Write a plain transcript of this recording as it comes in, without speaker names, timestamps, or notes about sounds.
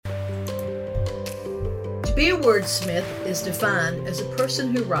To be a wordsmith is defined as a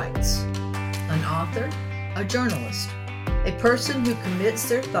person who writes, an author, a journalist, a person who commits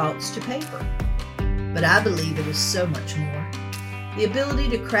their thoughts to paper. But I believe it is so much more. The ability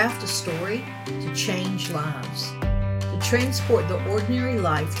to craft a story, to change lives, to transport the ordinary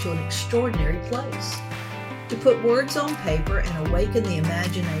life to an extraordinary place, to put words on paper and awaken the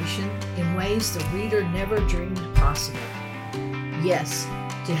imagination in ways the reader never dreamed possible. Yes,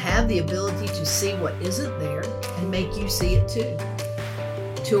 to have the ability to see what isn't there and make you see it too.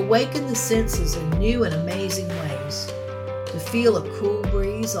 To awaken the senses in new and amazing ways. To feel a cool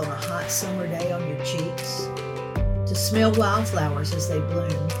breeze on a hot summer day on your cheeks. To smell wildflowers as they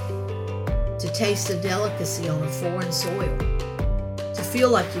bloom. To taste a delicacy on a foreign soil. To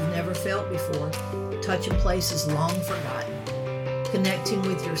feel like you've never felt before, touching places long forgotten. Connecting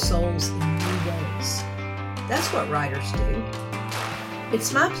with your souls in new ways. That's what writers do.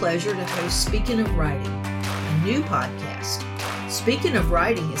 It's my pleasure to host Speaking of Writing, a new podcast. Speaking of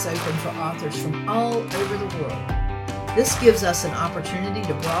Writing is open for authors from all over the world. This gives us an opportunity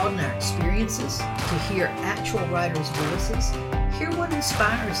to broaden our experiences, to hear actual writers' voices, hear what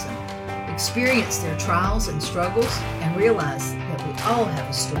inspires them, experience their trials and struggles, and realize that we all have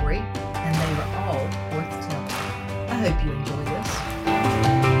a story and they are all worth telling. I hope you enjoy this.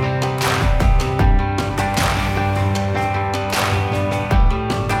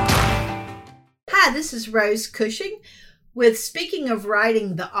 Hi, this is Rose Cushing with Speaking of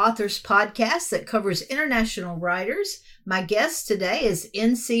Writing, the Authors Podcast that covers international writers. My guest today is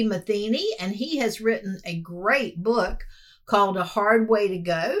NC Matheny, and he has written a great book called A Hard Way to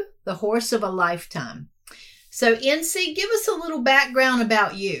Go, The Horse of a Lifetime. So, NC, give us a little background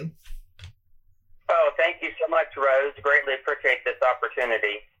about you. Oh, thank you so much, Rose. Greatly appreciate this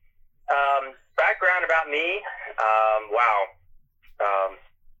opportunity. Background about me,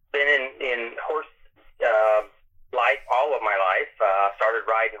 been in horse life all of my life. Started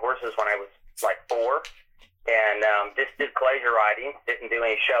riding horses when I was like 4, and just did pleasure riding, didn't do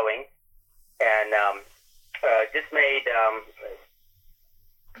any showing, and just made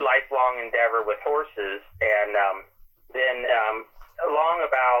lifelong endeavor with horses. And then along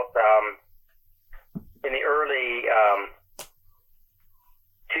about in the early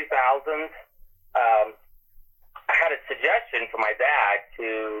 2000s, I had a suggestion from my dad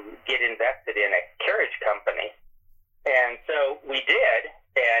to get invested in a carriage company. And so we did,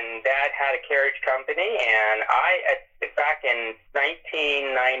 and Dad had a carriage company, and I, back in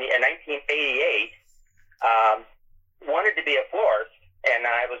 1988, wanted to be a florist, and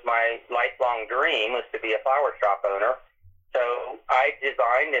it was my lifelong dream was to be a flower shop owner. So I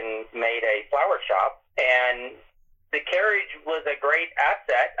designed and made a flower shop, and the carriage was a great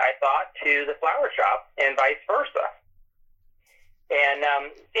asset, I thought, to the flower shop and vice versa. And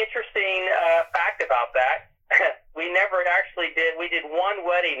interesting fact about that, we never actually did. We did one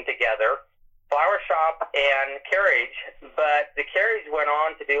wedding together, flower shop and carriage, but the carriage went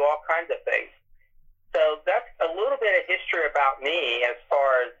on to do all kinds of things. So that's a little bit of history about me as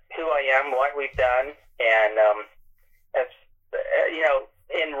far as who I am, what we've done, and as you know,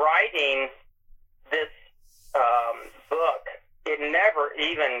 in writing this book, it never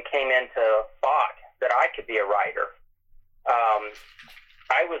even came into thought that I could be a writer.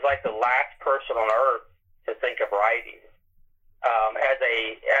 I was like the last person on earth to think of writing.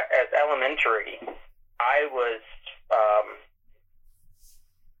 As elementary, I was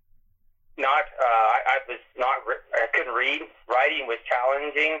I couldn't read. Writing was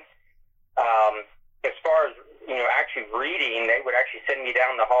challenging. As far as, actually reading, they would actually send me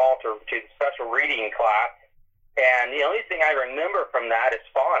down the hall to special reading class. And the only thing I remember from that is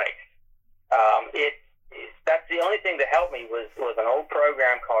phonics. That's the only thing that helped me was an old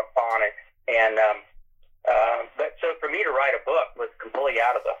program called phonics. And but so for me to write a book was completely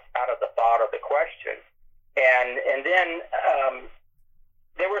out of the thought of the question. And then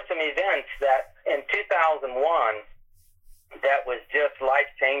there were some events that in 2001 that was just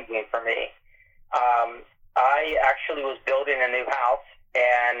life-changing for me. I actually was building a new house,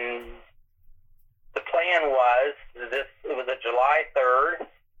 and the plan was it was a July 23rd.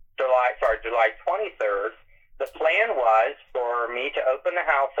 The plan was for me to open the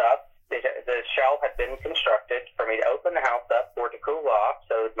house up. The shell had been constructed for me to open the house up for it to cool off,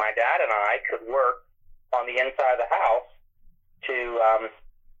 so my dad and I could work on the inside of the house to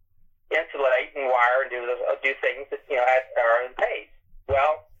insulate and wire and do things at our own pace.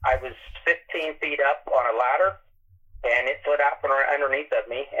 Well, I was 15 feet up on a ladder, and it slid out from underneath of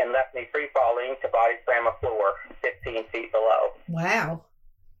me and left me free falling to body slam a floor 15 feet below. Wow.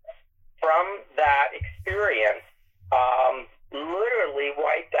 From that experience, literally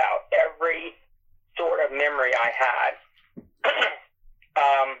wiped out every sort of memory I had.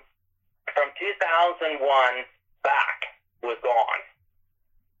 From 2001 back was gone.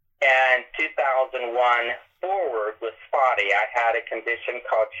 And 2001 forward was spotty. I had a condition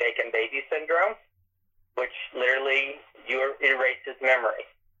called shaken baby syndrome, which literally erases memory.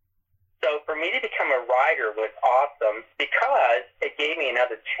 So for me to become a writer was awesome because it gave me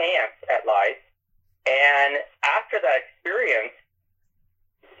another chance at life. And after that experience,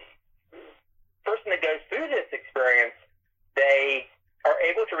 the person that goes through this experience, they are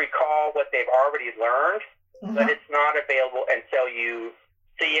able to recall what they've already learned, but it's not available until you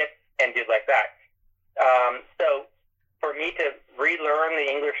see it and do it like that. So for me to relearn the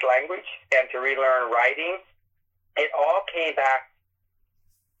English language and to relearn writing, it all came back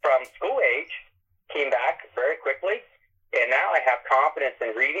from school age, came back very quickly, and now I have confidence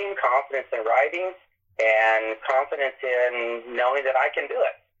in reading, confidence in writing, and confidence in knowing that I can do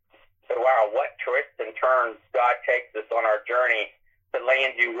it. So wow, what twists and turns God takes us on our journey to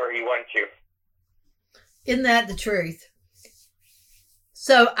land you where He wants you. Isn't that the truth?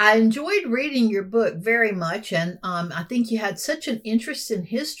 So I enjoyed reading your book very much, and I think you had such an interest in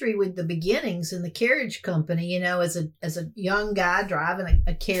history with the beginnings in the carriage company. You know, as a young guy driving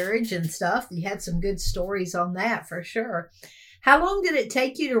a carriage and stuff, you had some good stories on that for sure. How long did it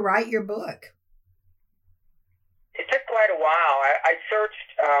take you to write your book? It took quite a while. I searched.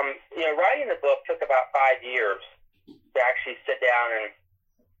 Writing the book took about 5 years to actually sit down and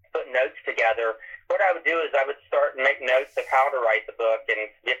put notes together. What I would do is I would start and make notes of how to write the book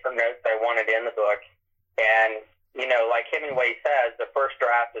and different notes I wanted in the book. And, like Hemingway says, the first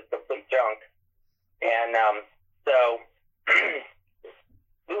draft is complete junk. And so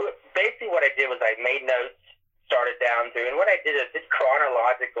basically what I did was I made notes, started down through, and what I did is it's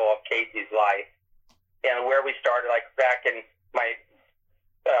chronological of Casey's life and where we started, like back in my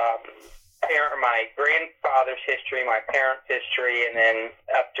my grandfather's history, my parents' history, and then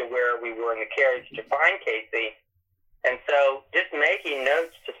up to where we were in the carriage to find Casey. And so just making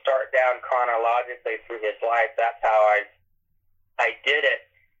notes to start down chronologically through his life, that's how I did it.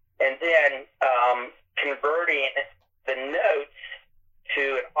 And then converting the notes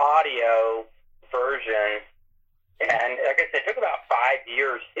to an audio version. And like I said, it took about 5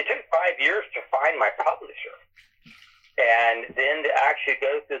 years. It took 5 years to find my publisher. And then to actually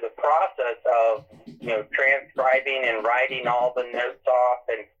go through the process of, transcribing and writing all the notes off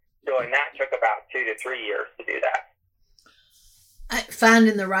and doing that took about 2 to 3 years to do that.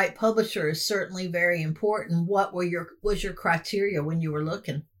 Finding the right publisher is certainly very important. What was your criteria when you were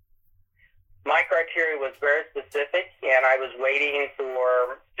looking? My criteria was very specific, and I was waiting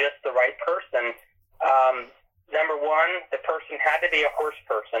for just the right person. Number one, the person had to be a horse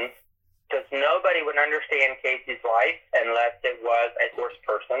person, because nobody would understand Casey's life unless it was a horse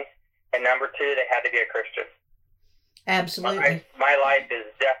person. And number two, they had to be a Christian. Absolutely. My life is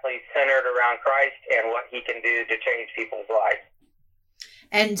definitely centered around Christ and what He can do to change people's lives.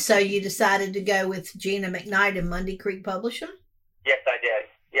 And so you decided to go with Gina McKnight and Monday Creek Publishing? Yes, I did.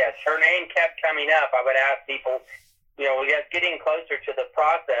 Yes, her name kept coming up. I would ask people, we got getting closer to the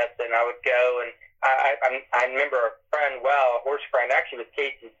process, and I would go and I remember a friend, a horse friend, actually was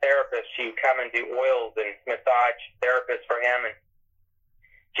Casey's therapist. She would come and do oils and massage therapist for him. And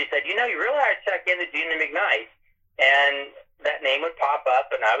she said, you really ought to check into Gina McKnight. And that name would pop up,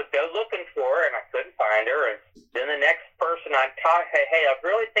 and I would go looking for her, and I couldn't find her. And then the next person I'd talk, hey, I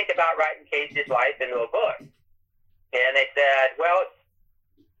really think about writing Casey's life into a book. And they said, well,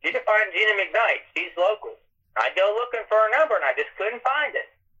 you can find Gina McKnight. She's local. I'd go looking for her number, and I just couldn't find it.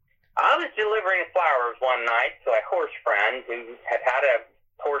 I was delivering flowers one night to a horse friend who had a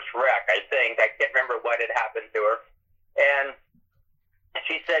horse wreck, I think. I can't remember what had happened to her. And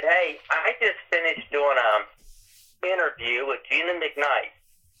she said, hey, I just finished doing an interview with Gina McKnight.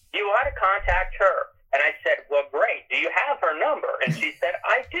 You ought to contact her. And I said, well, great. Do you have her number? And she said,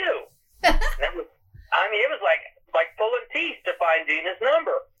 I do. And it was like pulling teeth to find Gina's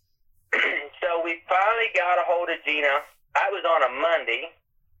number. So we finally got a hold of Gina. I was on a Monday.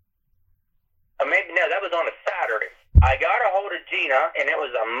 That was on a Saturday. I got a hold of Gina, and it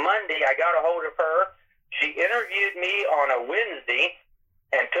was a Monday. I got a hold of her. She interviewed me on a Wednesday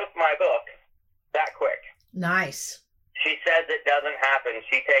and took my book that quick. Nice. She says it doesn't happen.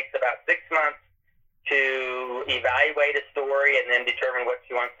 She takes about 6 months to evaluate a story and then determine what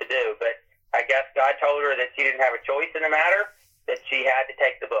she wants to do. But I guess God told her that she didn't have a choice in the matter, that she had to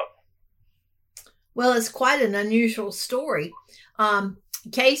take the book. Well, it's quite an unusual story.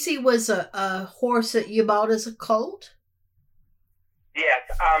 Casey was a horse that you bought as a colt? Yes.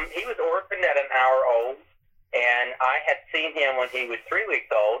 He was orphaned at an hour old, And I had seen him when he was 3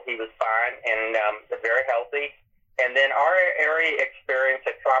 weeks old. He was fine and very healthy. And then our area experienced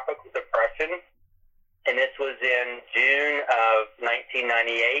a tropical depression, and this was in June of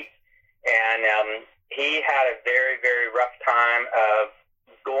 1998. And he had a very, very rough time of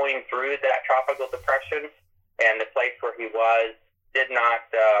going through that tropical depression, and the place where he was did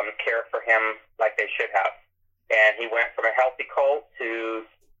not care for him like they should have. And he went from a healthy colt to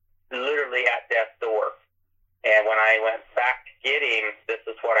literally at death's door. And when I went back to get him, this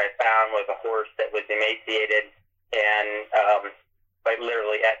is what I found was a horse that was emaciated and like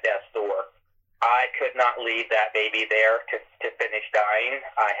literally at death's door. I could not leave that baby there to finish dying.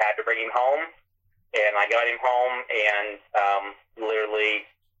 I had to bring him home, and I got him home and literally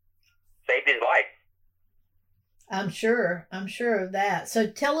saved his life. I'm sure of that. So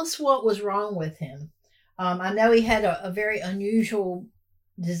tell us what was wrong with him. I know he had a very unusual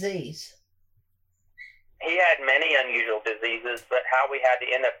disease. He had many unusual diseases, but how we had to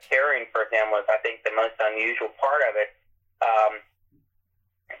end up caring for him was, I think, the most unusual part of it.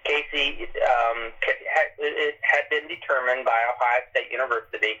 Casey, it had been determined by Ohio State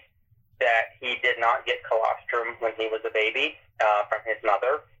University that he did not get colostrum when he was a baby from his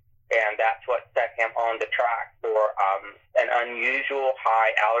mother, and that's what set him on the track for an unusual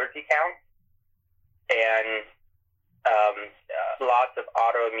high allergy count and lots of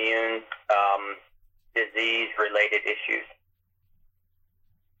autoimmune disease-related issues.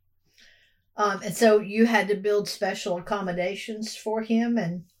 And so you had to build special accommodations for him,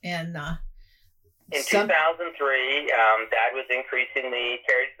 and in 2003, Dad was increasing the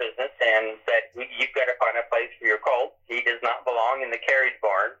carriage business and said, "You've got to find a place for your colt. He does not belong in the carriage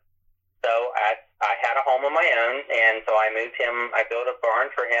barn." So I had a home of my own, and so I moved him. I built a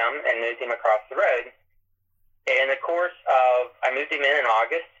barn for him and moved him across the road. In the course of, I moved him in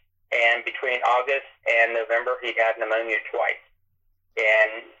August. And between August and November, he had pneumonia twice.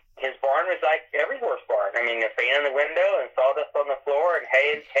 And his barn was like every horse barn. I mean, a fan in the window and sawdust on the floor and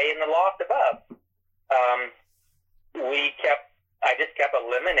hay in the loft above. I just kept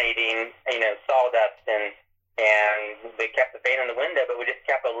eliminating, sawdust and we kept the fan in the window, but we just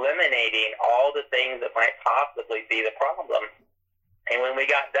kept eliminating all the things that might possibly be the problem. And when we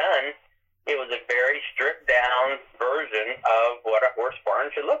got done, it was a very stripped down version of what a horse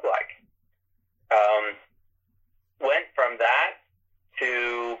barn should look like. Went from that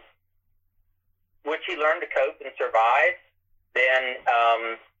to which he learned to cope and survive. Then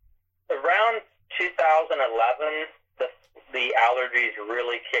around 2011, the allergies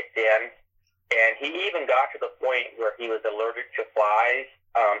really kicked in, and he even got to the point where he was allergic to flies.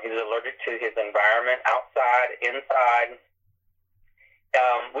 He was allergic to his environment, outside, inside.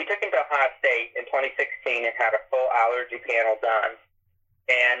 We took him to Ohio State in 2016 and had a full allergy panel done.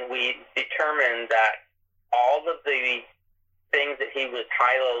 And we determined that all of the things that he was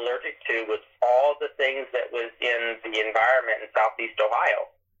highly allergic to was all the things that was in the environment in Southeast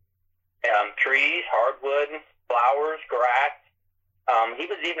Ohio. Trees, hardwood, flowers, grass. He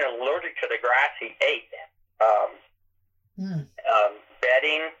was even allergic to the grass he ate.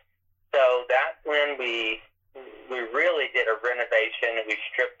 Bedding. So that's when we really did a renovation, and we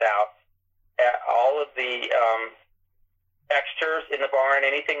stripped out all of the extras in the barn,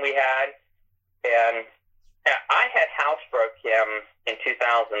 anything we had. And I had housebroke him in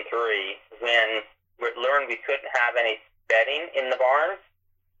 2003 when we learned we couldn't have any bedding in the barn.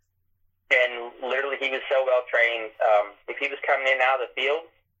 And literally, he was so well trained. If he was coming in out of the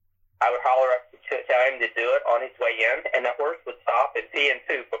field, I would holler up to tell him to do it on his way in, and the horse would stop and pee and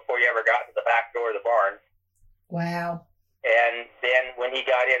poop before he ever got to the back door of the barn. Wow. And then when he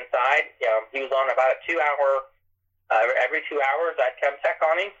got inside, he was on about a 2-hour, every 2 hours I'd come check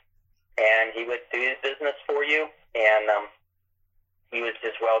on him, and he would do his business for you, and he was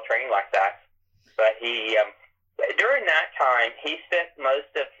just well trained like that. But he, during that time, he spent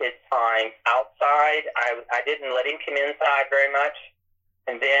most of his time outside. I didn't let him come inside very much.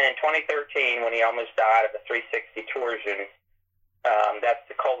 And then in 2013, when he almost died of a 360 torsion, that's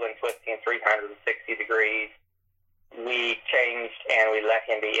the colon twisting 360 degrees, we changed and we let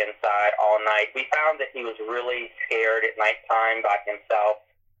him be inside all night. We found that he was really scared at nighttime by himself.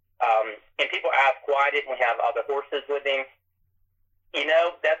 And people ask, why didn't we have other horses with him?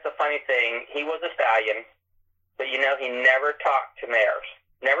 That's the funny thing. He was a stallion, but he never talked to mares,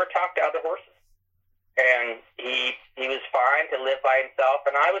 never talked to other horses. And he was fine to live by himself,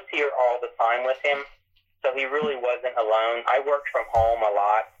 and I was here all the time with him, so he really wasn't alone. I worked from home a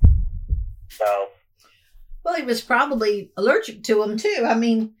lot, so. Well, he was probably allergic to them, too. I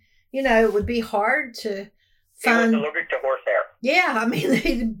mean, it would be hard to find. He was allergic to horsehair. Yeah, I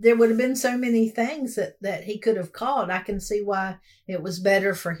mean, there would have been so many things that he could have called. I can see why it was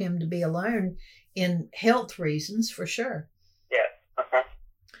better for him to be alone in health reasons, for sure. Yes. Uh-huh.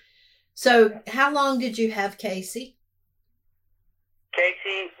 So how long did you have Casey?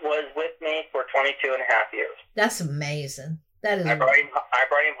 Casey was with me for 22 and a half years. That's amazing. That is. I brought him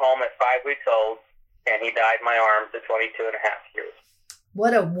home at 5 weeks old, and he died in my arms at 22 and a half years.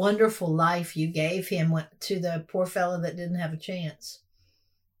 What a wonderful life you gave him to the poor fellow that didn't have a chance.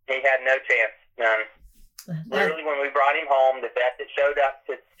 He had no chance, none. Literally, when we brought him home, the vet that showed up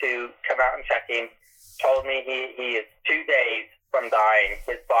to come out and check him told me he is 2 days from dying.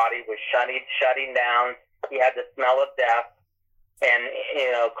 His body was shutting down. He had the smell of death. And,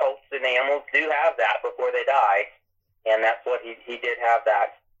 colts and animals do have that before they die. And that's what he did have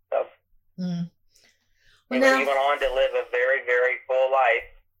that. So. Mm. He went on to live a very, very full life.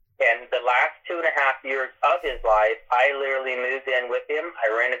 And the last 2.5 years of his life, I literally moved in with him. I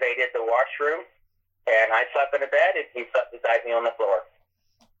renovated the washroom, and I slept in a bed, and he slept beside me on the floor.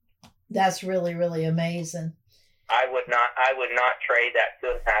 That's really, really amazing. I would not trade that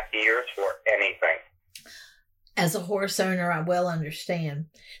 2.5 years for anything. As a horse owner, I well understand.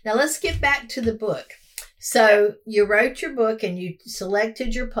 Now let's get back to the book. So you wrote your book and you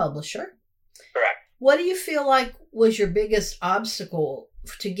selected your publisher. Correct. What do you feel like was your biggest obstacle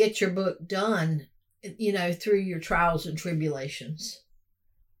to get your book done, through your trials and tribulations?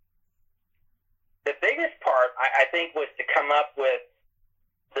 The biggest part, I think, was to come up with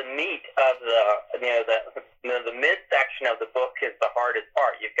the meat of the midsection of the book is the hardest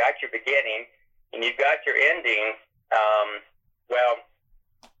part. You've got your beginning and you've got your ending.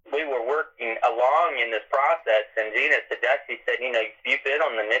 We were working along in this process, and Gina Tedeschi said, you've been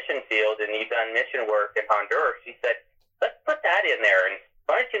on the mission field and you've done mission work in Honduras. She said, let's put that in there, and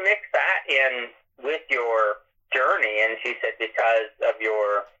why don't you mix that in with your journey? And she said, because of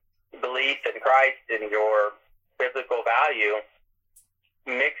your belief in Christ and your biblical value,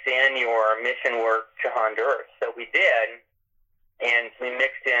 mix in your mission work to Honduras. So we did, and we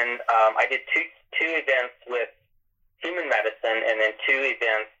mixed in, I did two events with human medicine and then 2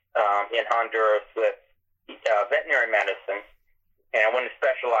 events in Honduras with veterinary medicine. And I wanted to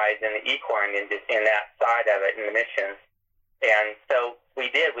specialize in the equine in that side of it, in the mission. And so we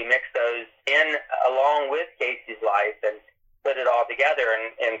did. We mixed those in along with Casey's life and put it all together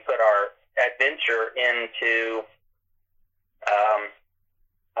and put our adventure into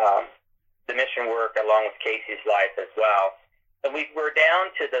the mission work along with Casey's life as well. And we were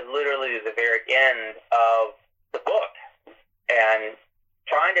down to literally the very end of the book and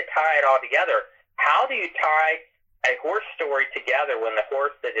trying to tie it all together. How do you tie a horse story together when the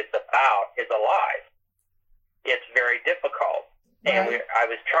horse that it's about is alive? It's very difficult. Right. And I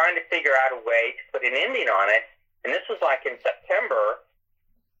was trying to figure out a way to put an ending on it. And this was like in October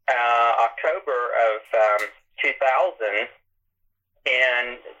of 2000.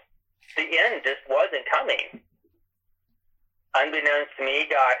 And the end just wasn't coming. Unbeknownst to me,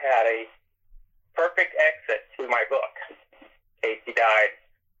 God had a perfect exit to my book. Casey died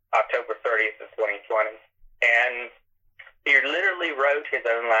October 30th of 2020. And he literally wrote his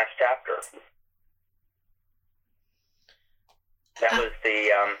own last chapter. That was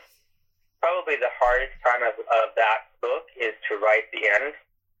probably the hardest time of that book, is to write the end.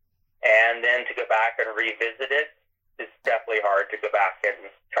 And then to go back and revisit it, it's definitely hard to go back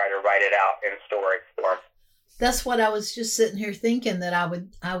and try to write it out in story form. That's what I was just sitting here thinking, that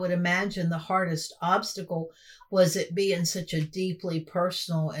I would imagine the hardest obstacle was it being such a deeply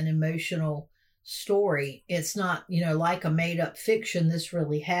personal and emotional story. It's not, like a made up fiction. This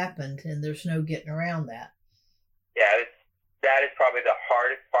really happened, and there's no getting around that. Yeah, that is probably the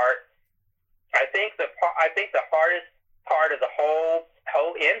hardest part. I think the hardest part of the whole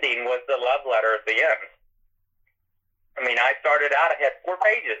ending was the love letter at the end. I mean, I started out, I had 4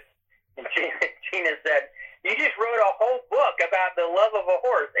 pages, and Gina said, "You just wrote a whole book about the love of a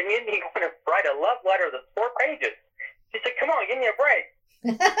horse, and you want to write a love letter that's 4 pages." She said, "Come on, give me a break."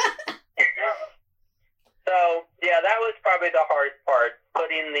 So, yeah, that was probably the hardest part,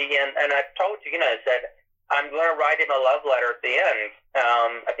 putting the end. And I told you, I said, I'm going to write him a love letter at the end.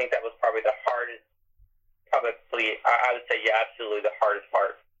 I think that was probably the hardest, I would say, yeah, absolutely the hardest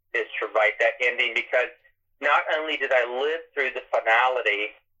part is to write that ending, because not only did I live through the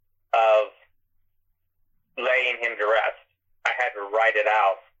finality of laying him to rest, I had to write it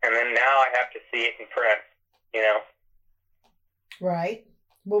out. And then now I have to see it in print, Right.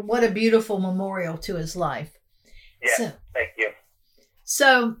 Well, what a beautiful memorial to his life. Yeah, thank you.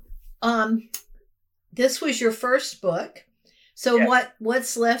 So, this was your first book. So yes.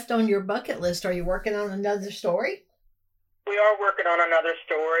 What's left on your bucket list? Are you working on another story? We are working on another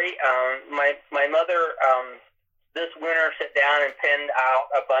story. My mother this winter sat down and penned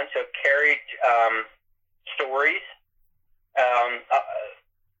out a bunch of carriage stories.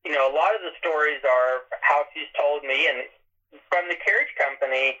 A lot of the stories are how she's told me, and from the carriage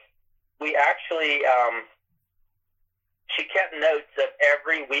company, we actually she kept notes of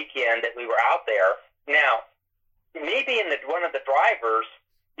every weekend that we were out there. Now, me being one of the drivers,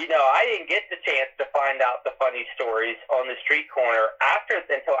 I didn't get the chance to find out the funny stories on the street corner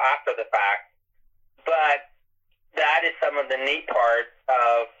until after the fact. But that is some of the neat part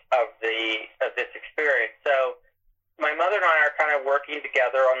of this experience. So my mother and I are kind of working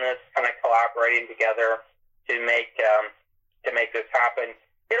together on this, kind of collaborating together to make this happen.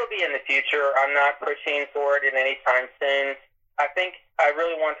 It'll be in the future. I'm not pushing for it in any time soon. I think I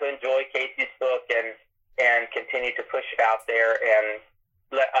really want to enjoy Casey's book and continue to push it out there and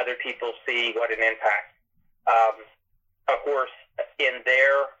let other people see what an impact, of course, in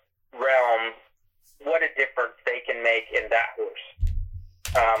their realm, what a difference they can make in that horse.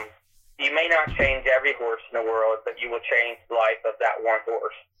 You may not change every horse in the world, but you will change the life of that one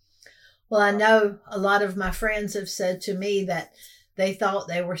horse. Well, I know a lot of my friends have said to me that they thought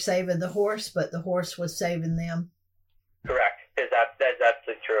they were saving the horse, but the horse was saving them. Correct. That's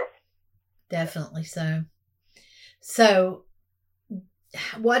absolutely true. Definitely so. So,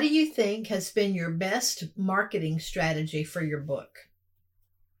 what do you think has been your best marketing strategy for your book?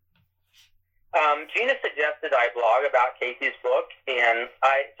 Gina suggested I blog about Casey's book, and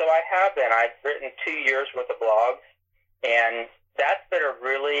I have been. I've written 2 years worth of blogs, and that's been a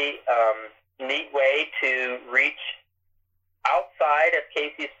really neat way to reach outside of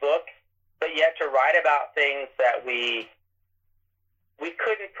Casey's book, but yet to write about things that we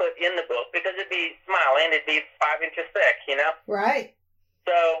couldn't put in the book because it'd be smiling, it'd be 5 inches thick, Right.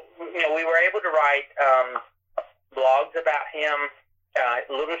 So, we were able to write blogs about him,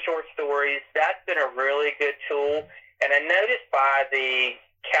 little short stories. That's been a really good tool. And I noticed by the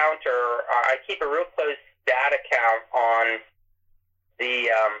counter, I keep a real close data count on the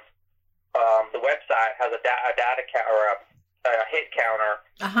website, has a data count or a hit counter.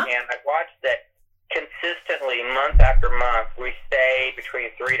 Uh-huh. And I watched that consistently, month after month, we stay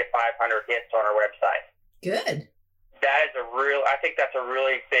between 300 to 500 hits on our website. Good. I think that's a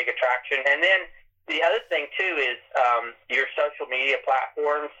really big attraction. And then the other thing, too, is your social media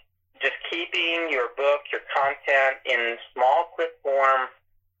platforms, just keeping your book, your content in small, quick form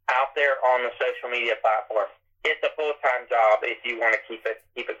out there on the social media platform. It's a full-time job if you want to keep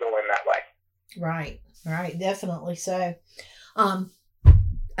it going that way. Right. Definitely so.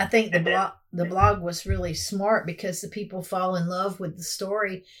 I think the blog was really smart because the people fall in love with the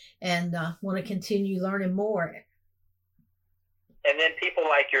story and want to continue learning more. And then people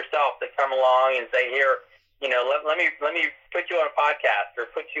like yourself that come along and say, "Here, let me put you on a podcast or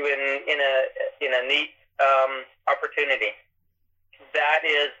put you in a neat opportunity." That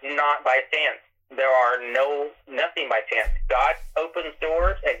is not by chance. There are nothing by chance. God opens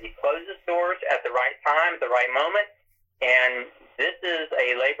doors and He closes doors at the right time, at the right moment, and this is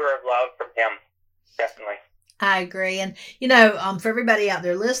a labor of love from Him, definitely. I agree. And, for everybody out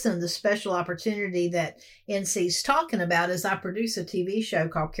there listening, the special opportunity that NC's talking about is I produce a TV show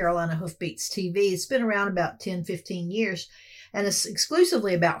called Carolina Hoofbeats TV. It's been around about 10, 15 years, and it's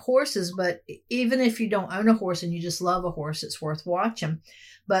exclusively about horses. But even if you don't own a horse and you just love a horse, it's worth watching.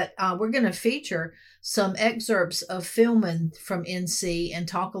 But we're going to feature some excerpts of filming from NC and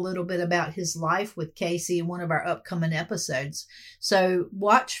talk a little bit about his life with Casey in one of our upcoming episodes. So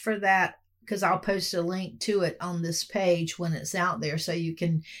watch for that, because I'll post a link to it on this page when it's out there so you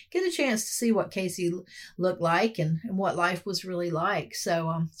can get a chance to see what Casey looked like and what life was really like.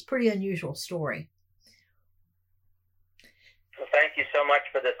 So it's a pretty unusual story. Well, thank you so much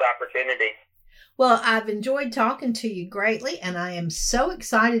for this opportunity. Well, I've enjoyed talking to you greatly, and I am so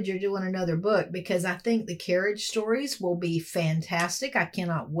excited you're doing another book because I think the carriage stories will be fantastic. I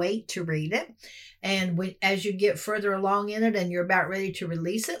cannot wait to read it. And as you get further along in it and you're about ready to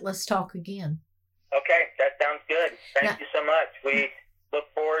release it, let's talk again. Okay, that sounds good. Thank you so much. We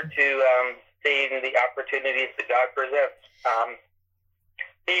look forward to seeing the opportunities that God presents.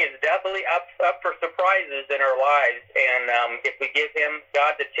 He is definitely up for surprises in our lives, and if we give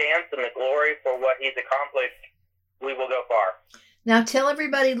God the chance and the glory for what He's accomplished, we will go far. Now tell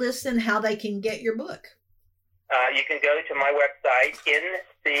everybody listening how they can get your book. You can go to my website,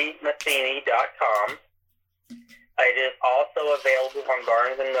 ncmatheny.com. It is also available on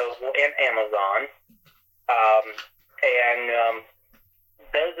Barnes & Noble and Amazon.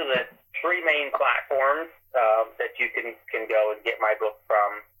 Those are the three main platforms that you can go and get my book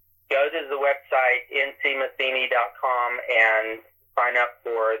from. go to the website, ncmatheny.com, and sign up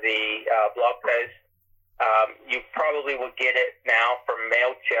for the blog post. You probably will get it now from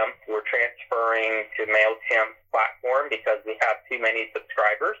MailChimp. We're transferring to MailChimp platform because we have too many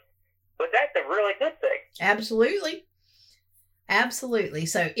subscribers. But that's a really good thing. Absolutely. Absolutely.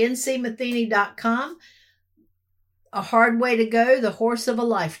 So ncmatheny.com, a hard way to go, the horse of a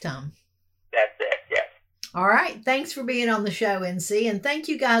lifetime. That's it, yes. All right. Thanks for being on the show, NC. And thank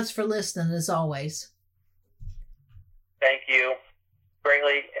you guys for listening as always. Thank you.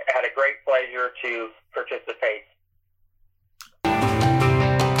 Greatly had a great pleasure to participate.